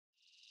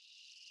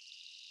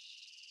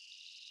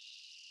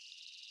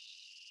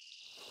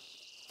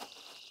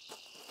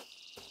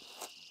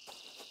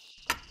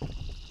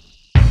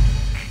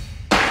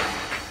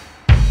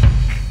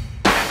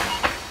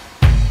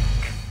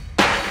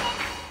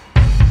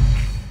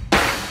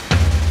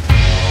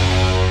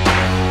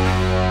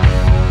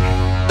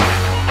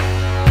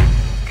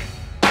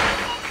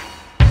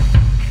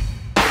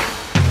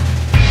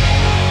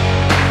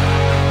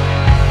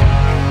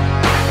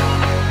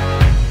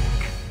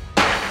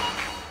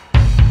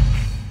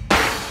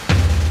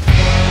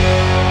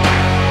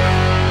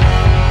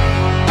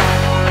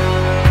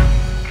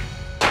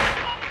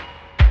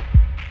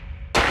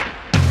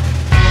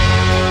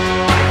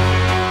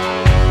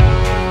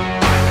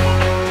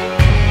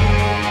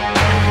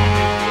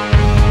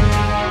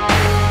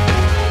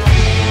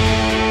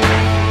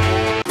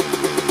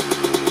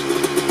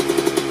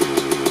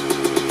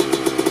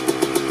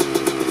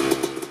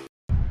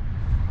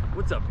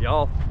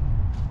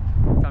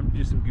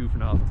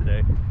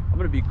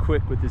be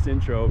quick with this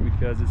intro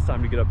because it's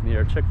time to get up in the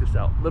air. Check this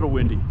out, a little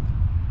windy.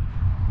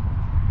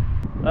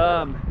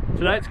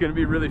 Tonight's gonna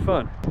be really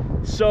fun.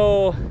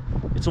 So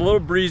it's a little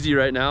breezy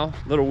right now,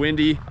 a little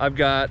windy. I've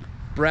got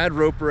Brad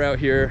Roper out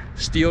here,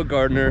 Steele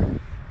Gardner,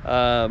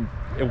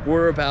 and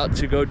we're about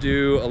to go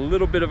do a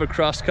little bit of a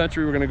cross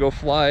country. We're gonna go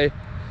fly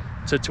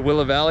to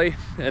Tooele Valley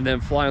and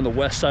then fly on the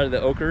west side of the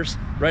Oquirrh.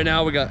 Right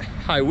now we got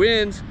high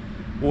winds.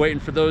 We're waiting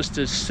for those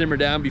to simmer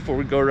down before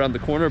we go around the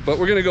corner, but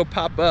we're gonna go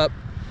pop up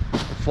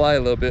and fly a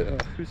little bit. Oh,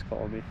 who's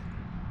calling me?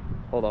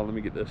 Hold on, let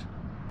me get this.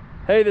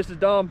 Hey, this is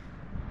Dom.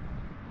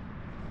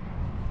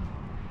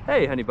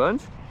 Hey, honey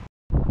buns.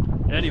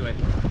 Anyway,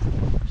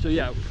 so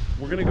yeah,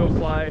 we're gonna go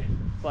fly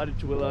to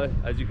Tooele.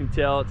 As you can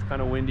tell, it's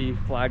kind of windy,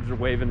 flags are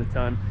waving a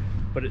ton,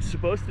 but it's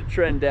supposed to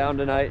trend down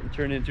tonight and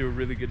turn into a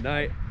really good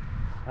night.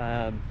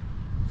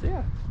 So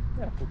yeah,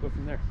 we'll go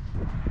from there.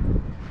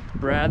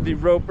 Bradley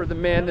Roper, the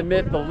man, the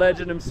myth, the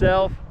legend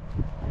himself.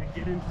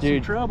 Get into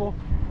Dude, some trouble.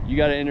 You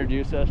got to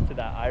introduce us to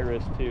that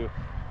Iris too.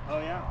 Oh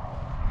yeah.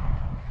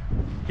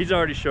 He's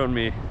already shown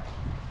me,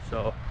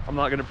 so I'm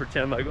not gonna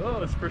pretend like,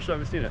 oh, it's the first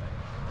time I've seen it.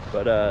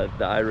 But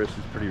the Iris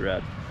is pretty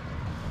rad.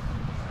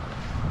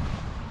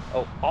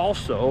 Oh,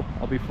 also,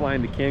 I'll be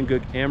flying the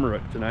Kangook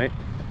Amarok tonight.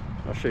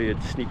 I'll show you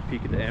a sneak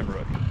peek at the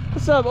Amarok.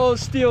 What's up, old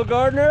Steele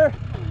Gardner?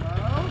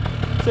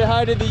 Hello. Say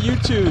hi to the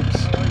YouTubes.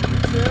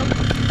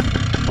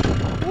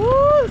 Hello,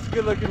 Woo, it's a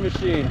good looking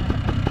machine.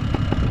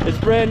 It's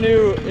brand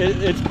new.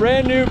 It's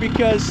brand new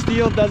because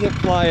Steele doesn't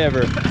fly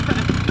ever.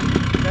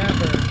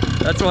 Never.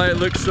 That's why it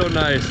looks so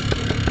nice.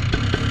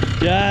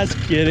 Just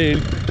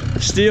kidding.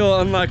 Steele,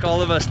 unlike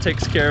all of us,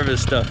 takes care of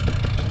his stuff.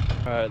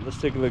 All right,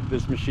 let's take a look at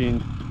this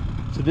machine.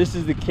 So this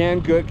is the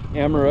Kangook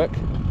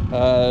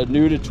Amarok,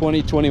 new to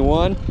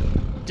 2021.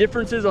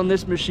 Differences on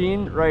this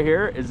machine right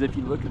here is if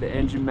you look at the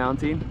engine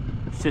mounting,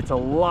 it sits a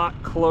lot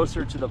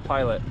closer to the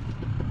pilot.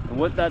 And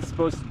what that's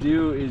supposed to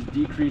do is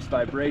decrease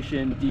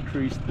vibration,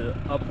 decrease the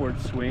upward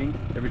swing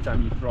every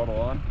time you throttle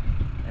on,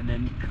 and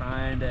then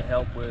kind of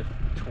help with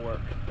torque.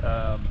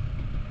 I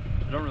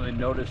don't really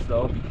notice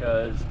though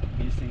because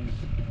these things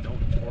don't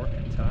torque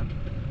a ton.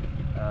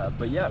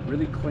 But yeah,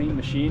 really clean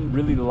machine,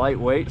 really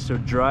lightweight. So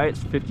dry,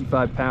 it's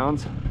 55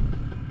 pounds.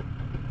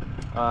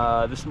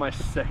 This is my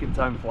second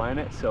time flying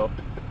it, so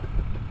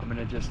I'm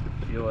gonna just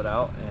feel it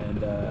out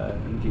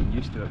and get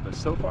used to it. But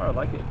so far I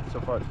like it. So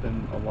far it's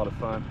been a lot of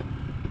fun.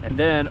 And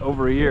then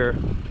over here,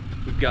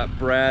 we've got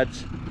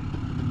Brad's,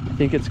 I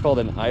think it's called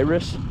an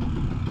Iris.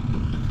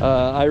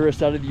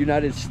 Iris out of the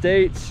United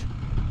States.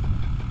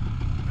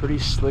 Pretty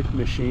slick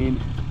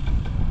machine.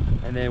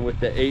 And then with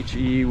the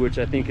HE, which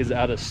I think is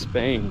out of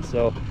Spain.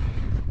 So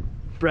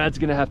Brad's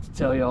gonna have to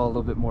tell y'all a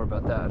little bit more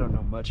about that. I don't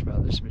know much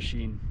about this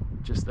machine,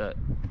 just that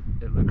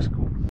it looks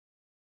cool.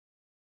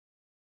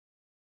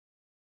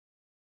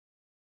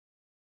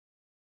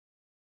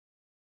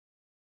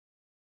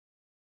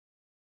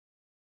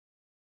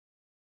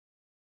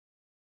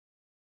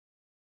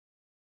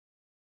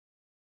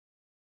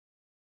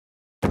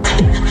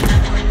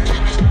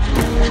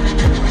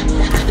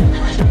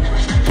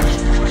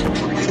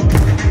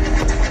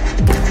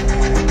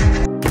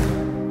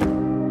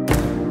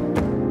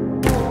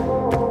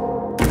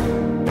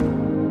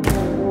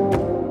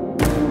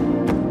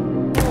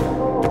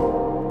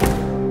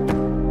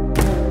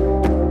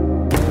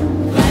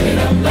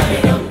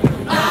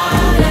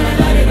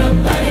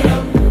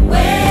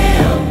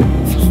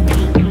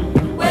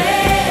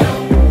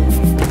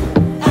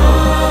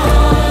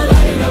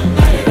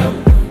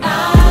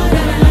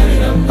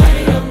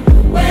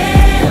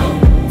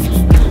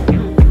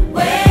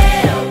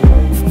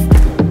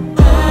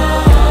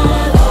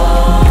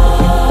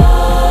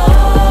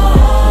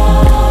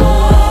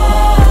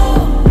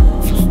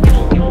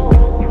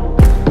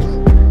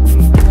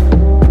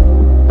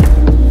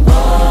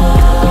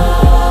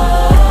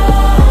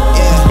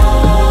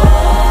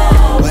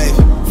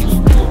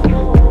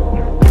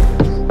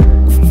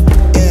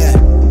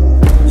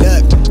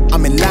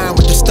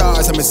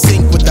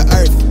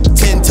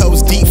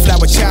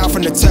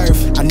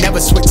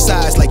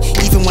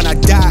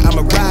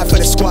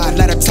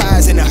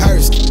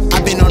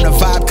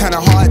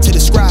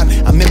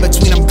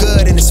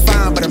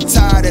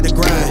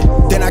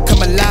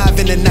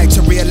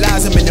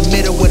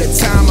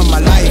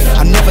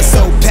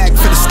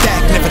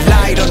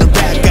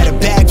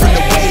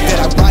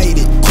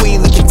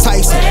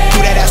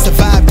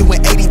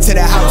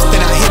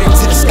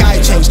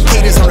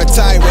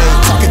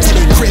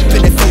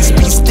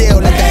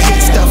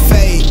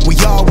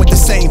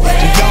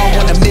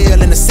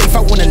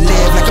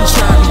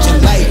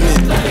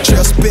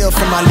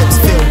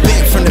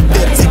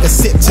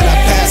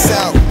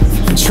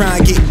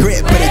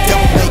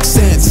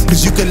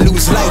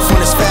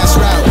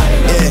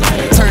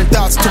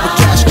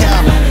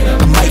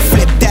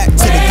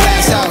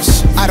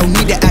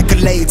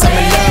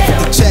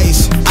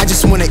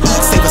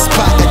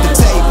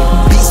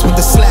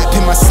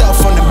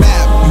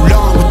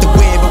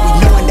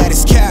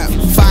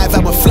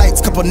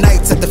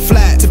 Nights at the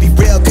flat. To be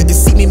real, couldn't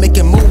see me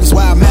making moves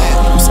while I'm at.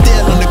 I'm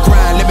still on the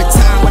grind, limit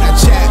time when I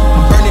chat.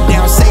 I'm burning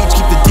down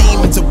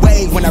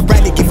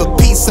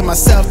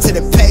myself to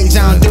the page.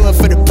 I don't do it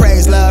for the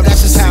praise, love,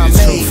 that's just how I'm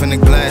See the made. truth in the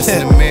glass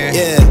in the mirror.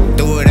 Yeah.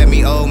 Do it at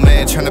me, old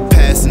man, tryna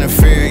pass in the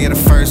fear. You're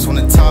the first one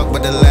to talk,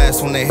 but the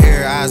last one to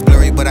hear. Eyes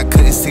blurry, but I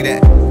couldn't see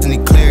that, and he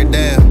cleared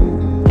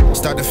down.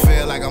 Start to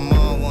feel like I'm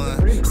on one.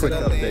 Quick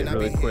update,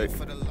 really quick.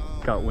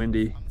 Got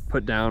windy,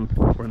 put down.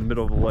 We're in the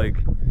middle of the lake.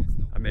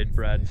 I made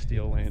Brad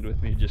Steele land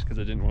with me just because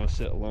I didn't want to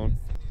sit alone.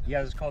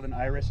 Yeah, it's called an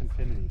Iris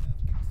Infinity.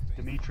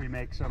 Dimitri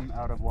makes them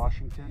out of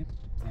Washington,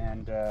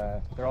 and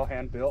they're all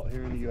hand built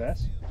here in the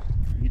US.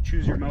 You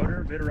choose your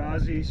motor,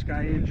 Vitarazi,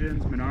 Sky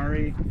Engines,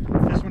 Minari.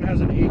 This one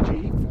has an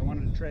HE. I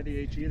wanted to try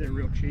the HE, they're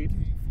real cheap.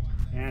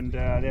 And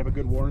they have a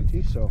good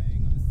warranty, so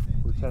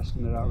we're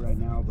testing it out right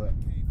now. But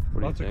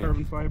lots of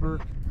carbon fiber.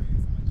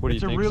 What do you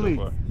think really,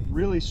 so far?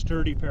 really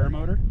sturdy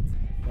paramotor.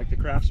 Like the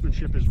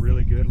craftsmanship is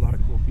really good, a lot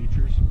of cool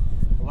features.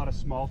 A lot of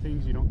small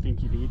things you don't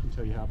think you need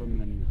until you have them,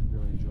 and then you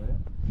really enjoy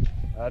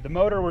it. The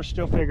motor we're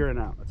still figuring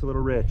out. It's a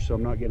little rich, so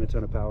I'm not getting a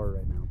ton of power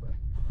right now, but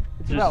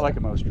it's not like a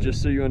most.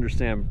 Just so you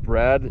understand,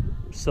 Brad,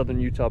 Southern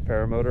Utah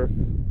paramotor,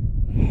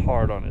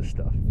 hard on his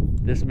stuff.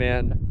 This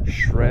man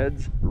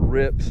shreds,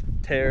 rips,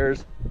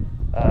 tears.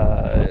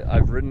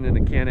 I've ridden in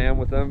a Can-Am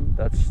with him.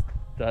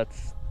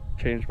 That's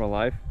changed my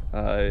life.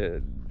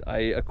 I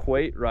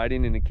equate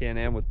riding in a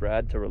Can-Am with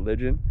Brad to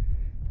religion.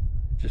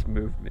 It just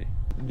moved me.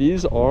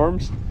 These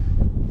arms,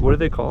 what do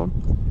they call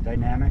them?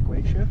 Dynamic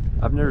weight shift.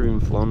 I've never even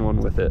flown one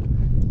with it.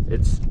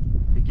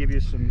 They give you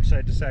some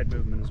side-to-side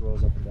movement as well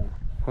as up and down.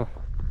 Huh.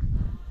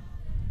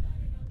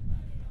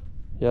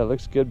 Yeah, it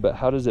looks good, but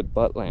how does it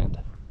butt land?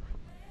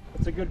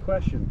 That's a good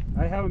question.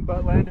 I haven't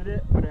butt landed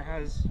it, but it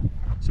has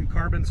some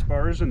carbon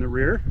spars in the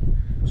rear.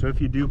 So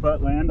if you do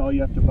butt land, all you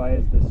have to buy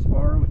is this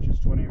spar, which is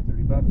 20 or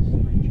 30 bucks,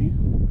 pretty cheap.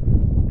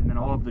 And then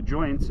all of the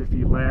joints, if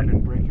you land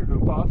and break your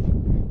hoop off,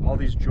 all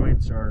these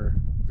joints are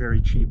very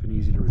cheap and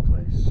easy to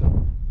replace.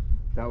 So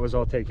that was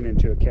all taken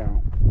into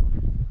account.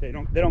 They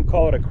don't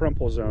call it a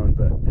crumple zone,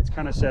 but it's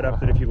kind of set up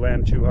that if you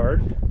land too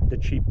hard, the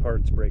cheap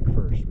parts break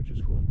first, which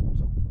is cool.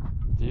 So.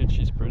 Dude,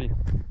 she's pretty.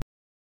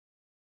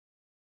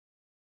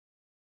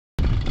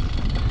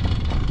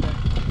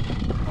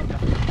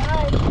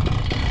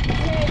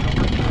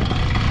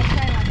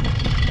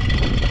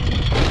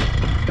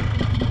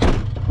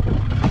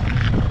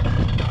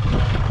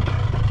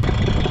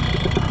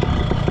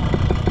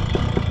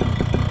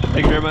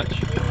 Thank you very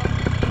much.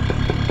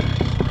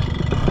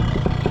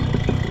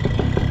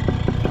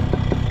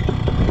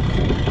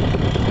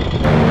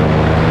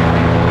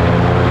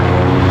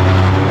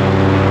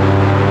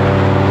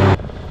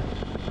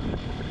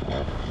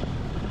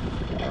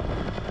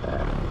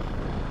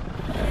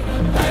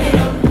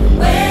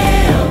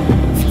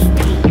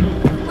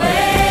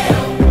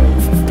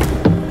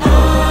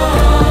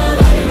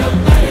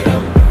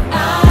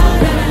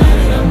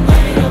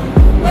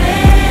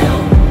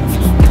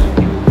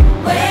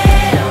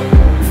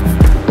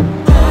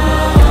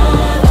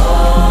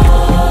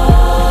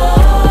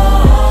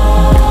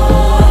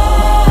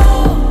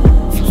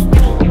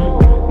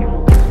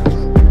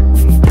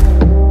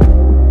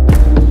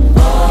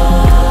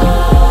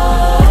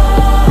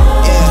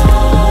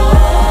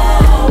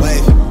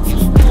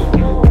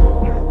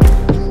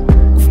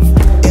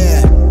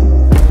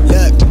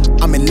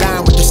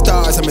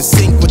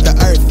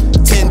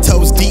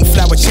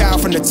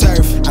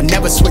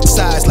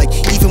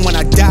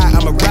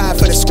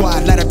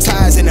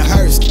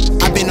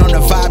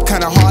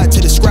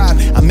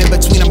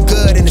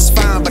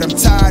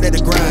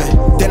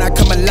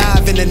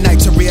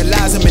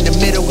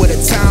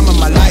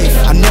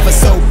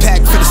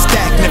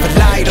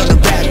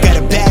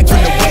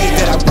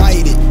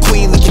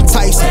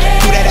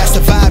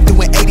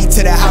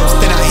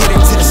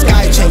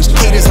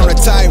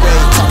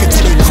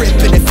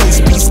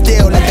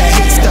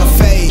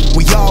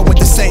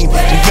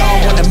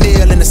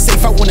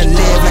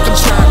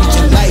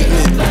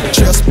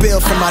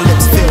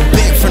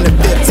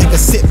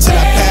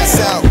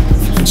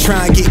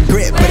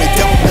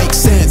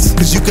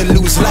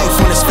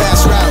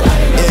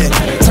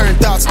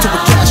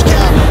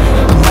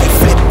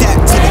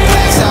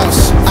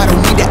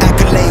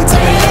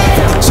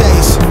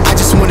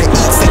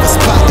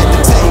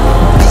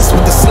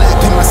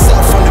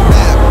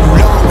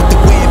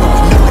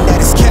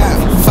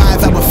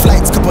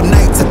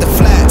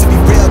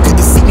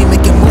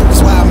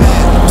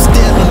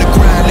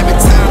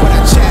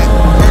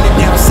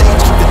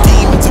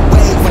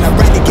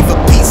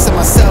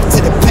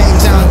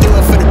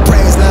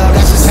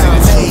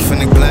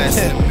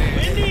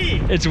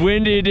 It's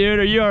windy, dude.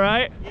 Are you all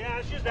right? Yeah,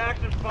 it's just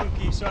acting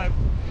funky, so I've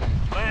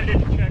landed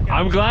to check out.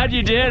 I'm glad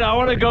you did. I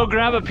want to go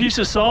grab a piece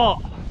of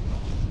salt.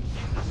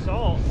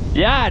 Salt?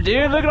 Yeah,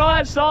 dude. Look at all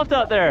that salt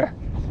out there.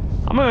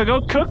 I'm gonna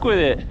go cook with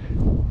it.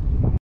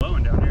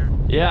 Blowing down here.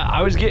 Yeah,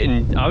 I was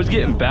getting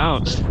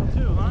bounced.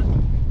 Too, huh?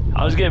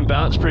 I was getting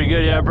bounced pretty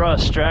good. Yeah, I brought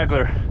a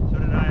straggler. So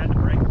did I. I had to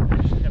brake. I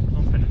just kept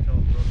pumping until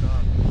it broke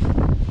off.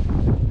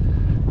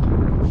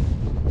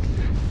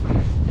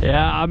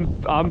 Yeah,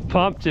 I'm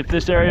pumped. If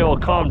this area will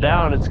calm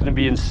down, it's gonna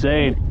be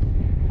insane.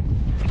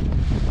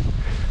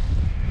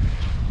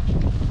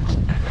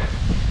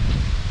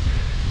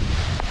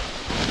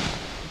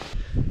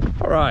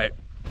 right,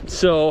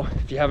 so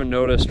if you haven't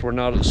noticed, we're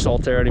not at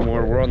Saltaire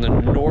anymore. We're on the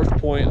north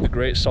point of the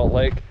Great Salt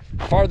Lake.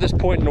 Farthest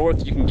point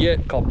north you can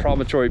get, called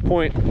Promontory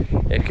Point,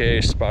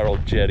 aka Spiral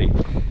Jetty.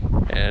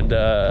 And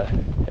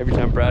every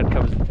time Brad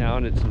comes to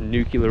town, it's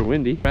nuclear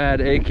windy. Brad,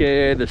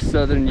 aka the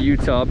Southern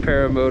Utah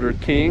Paramotor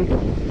King.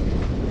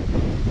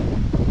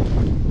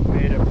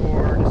 Made a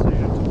poor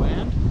decision to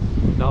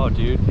land. No,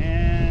 dude.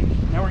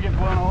 And now we're getting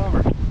blown all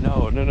over.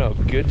 No,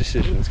 good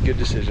decisions, good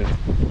decision.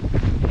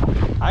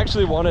 I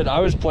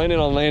was planning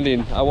on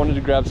landing. I wanted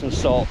to grab some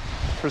salt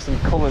for some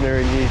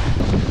culinary needs.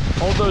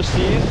 Hold those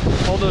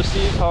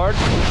seas hard.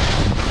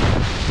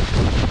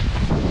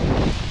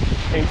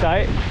 Hang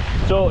tight.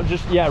 So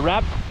just, yeah,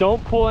 wrap,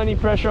 don't pull any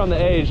pressure on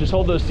the A's, just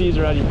hold those C's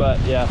around your butt,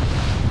 yeah.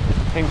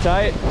 Hang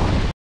tight.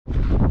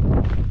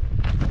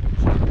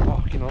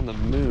 Walking on the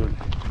moon.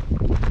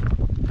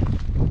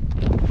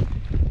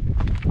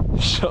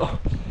 So,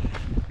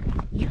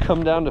 you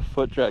come down to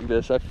foot drag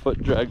this. I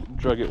foot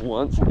drug it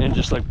once and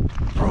just like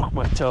broke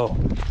my toe.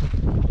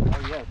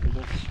 Oh yeah, dude,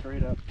 that's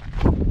straight up.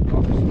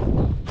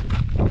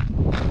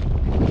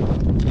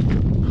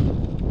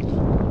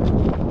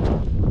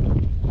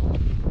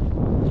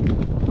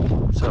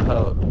 So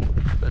how,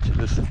 bet you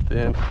this is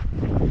thin.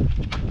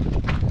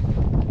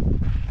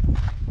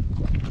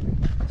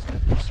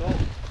 Salt.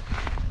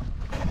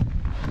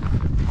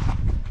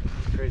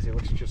 It's crazy, it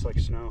looks just like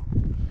snow.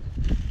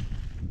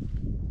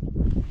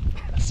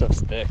 That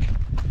stuff's thick.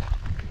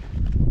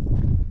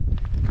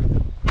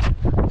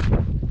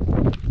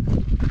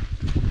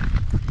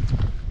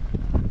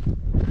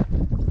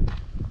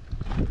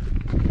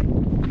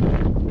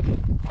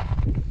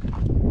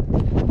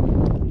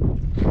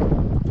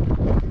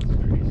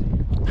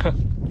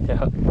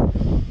 Yeah,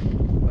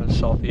 that's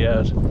salty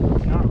as.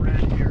 It's not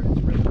red here,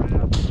 it's red right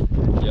up.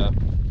 Yeah.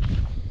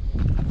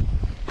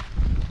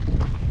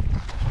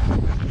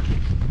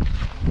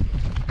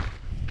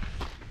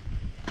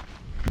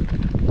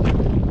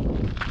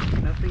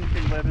 Nothing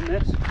can live in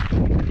this.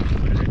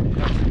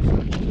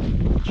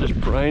 It's just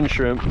brine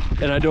shrimp,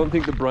 and I don't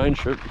think the brine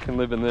shrimp can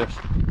live in this.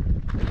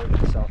 They live in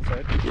the south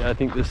side. Yeah, I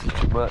think this is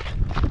too much.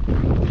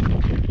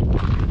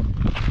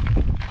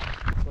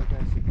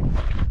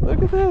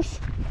 Look at this.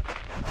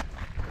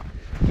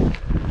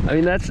 I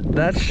mean,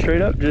 that's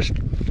straight up just,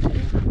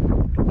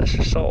 that's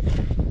just salt.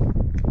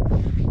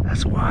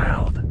 That's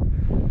wild.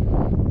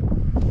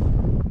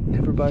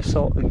 Never buy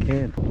salt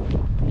again.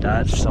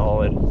 That's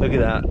solid. Look at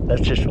that.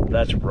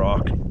 That's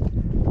rock.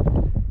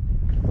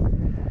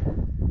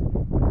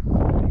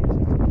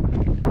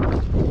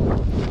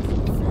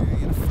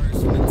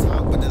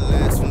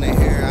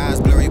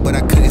 But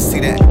I couldn't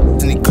see that,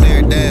 then he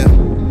cleared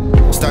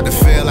down. Start to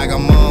feel like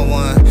I'm on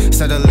one.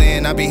 Settle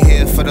in, I'll be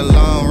here for the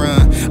long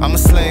run. I'm a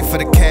slave for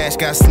the cash,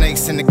 got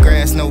snakes in the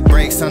grass, no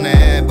brakes on the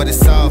ad, but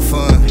it's all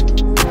fun.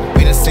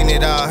 We done seen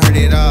it all, heard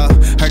it all.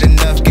 Heard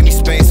enough, give me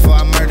space before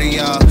I murder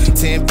y'all.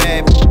 10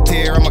 bad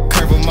here, I'ma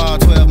curve them all.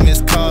 12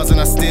 missed calls,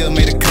 and I still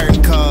made a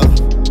curtain call.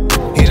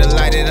 Here to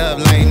light it up,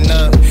 lighten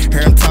up.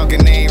 Hear him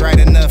talking, they ain't right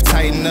enough,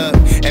 tighten up.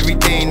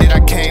 Everything that I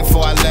came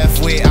for, I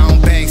left with. I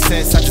don't bang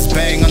sets, I just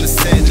bang on the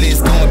set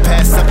list. Going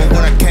past supper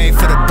when I came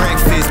for the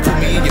breakfast. Put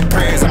me in your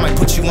prayers, I might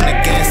put you on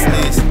the guest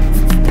list.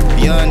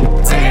 Young,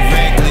 to me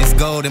reckless.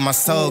 Gold in my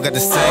soul, got the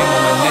same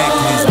on my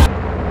necklace.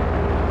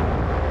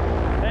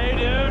 Hey,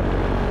 dude.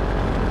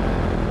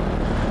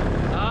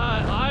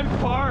 I'm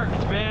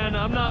parked, man.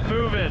 I'm not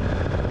moving.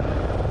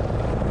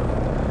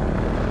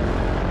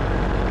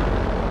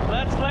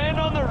 Let's land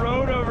on the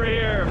road over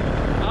here.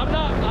 I'm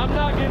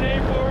not getting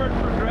any forward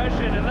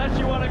progression unless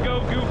you want to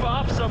go goof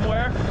off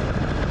somewhere.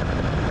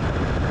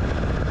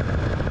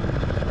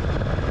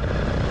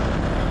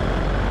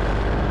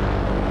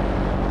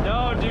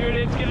 No, dude,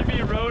 it's gonna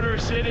be Rotor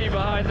City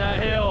behind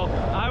that hill.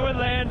 I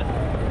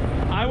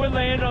would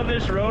land on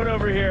this road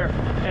over here,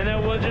 and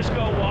then we'll just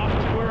go walk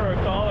tour or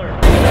collar.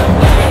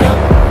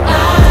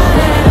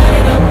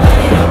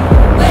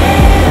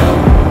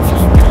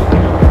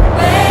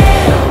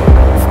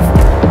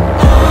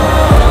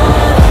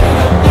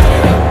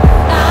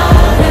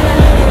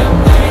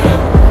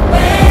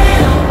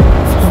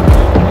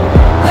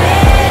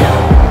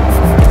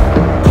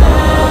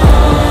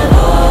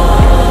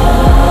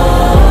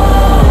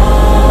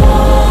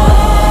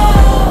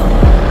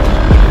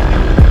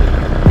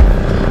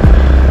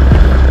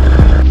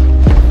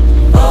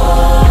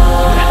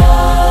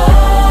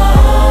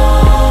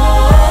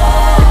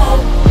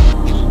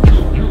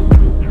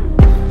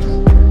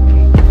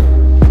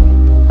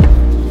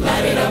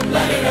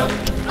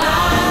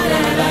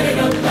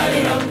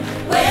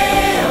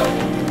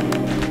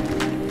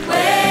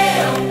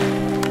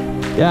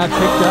 Yeah, I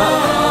picked up.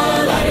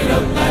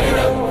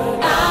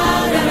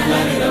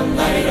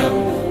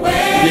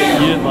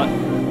 You didn't like.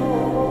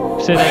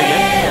 Say that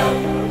again.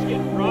 I was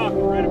getting rocked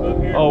right above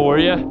here. Oh, were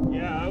you?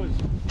 Yeah, I was.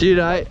 Dude,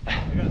 I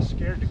got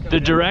scared to come the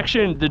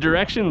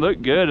direction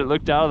looked good. It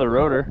looked out of the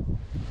rotor.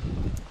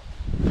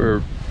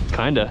 For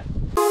kinda.